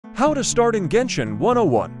How to start in Genshin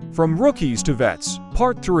 101, From Rookies to Vets,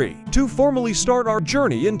 Part 3. To formally start our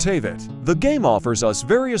journey in Teyvat, the game offers us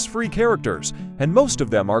various free characters, and most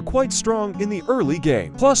of them are quite strong in the early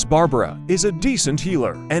game. Plus, Barbara is a decent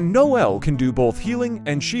healer, and Noelle can do both healing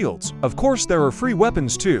and shields. Of course, there are free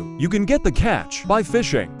weapons too. You can get the catch by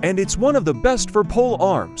fishing, and it's one of the best for pole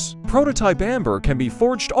arms. Prototype Amber can be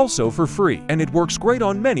forged also for free, and it works great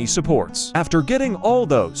on many supports. After getting all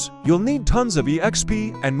those, you'll need tons of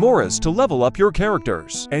EXP and Moras to level up your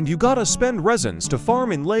characters, and you gotta spend resins to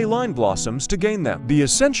farm in ley line blossoms to gain them. The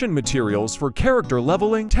ascension materials for character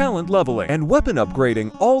leveling, talent leveling, and weapon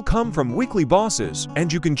upgrading all come from weekly bosses,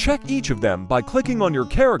 and you can check each of them by clicking on your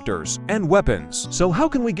characters and weapons. So how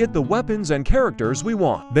can we get the weapons and characters we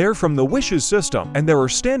want? They're from the wishes system, and there are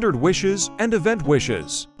standard wishes and event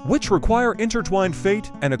wishes, which require intertwined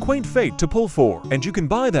fate and acquaint fate to pull for, and you can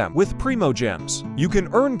buy them with primo gems. You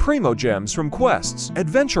can earn primo gems from quests,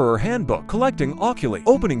 adventurer handbook, collecting oculi,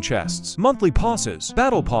 opening chests, monthly passes,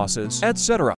 battle passes, etc.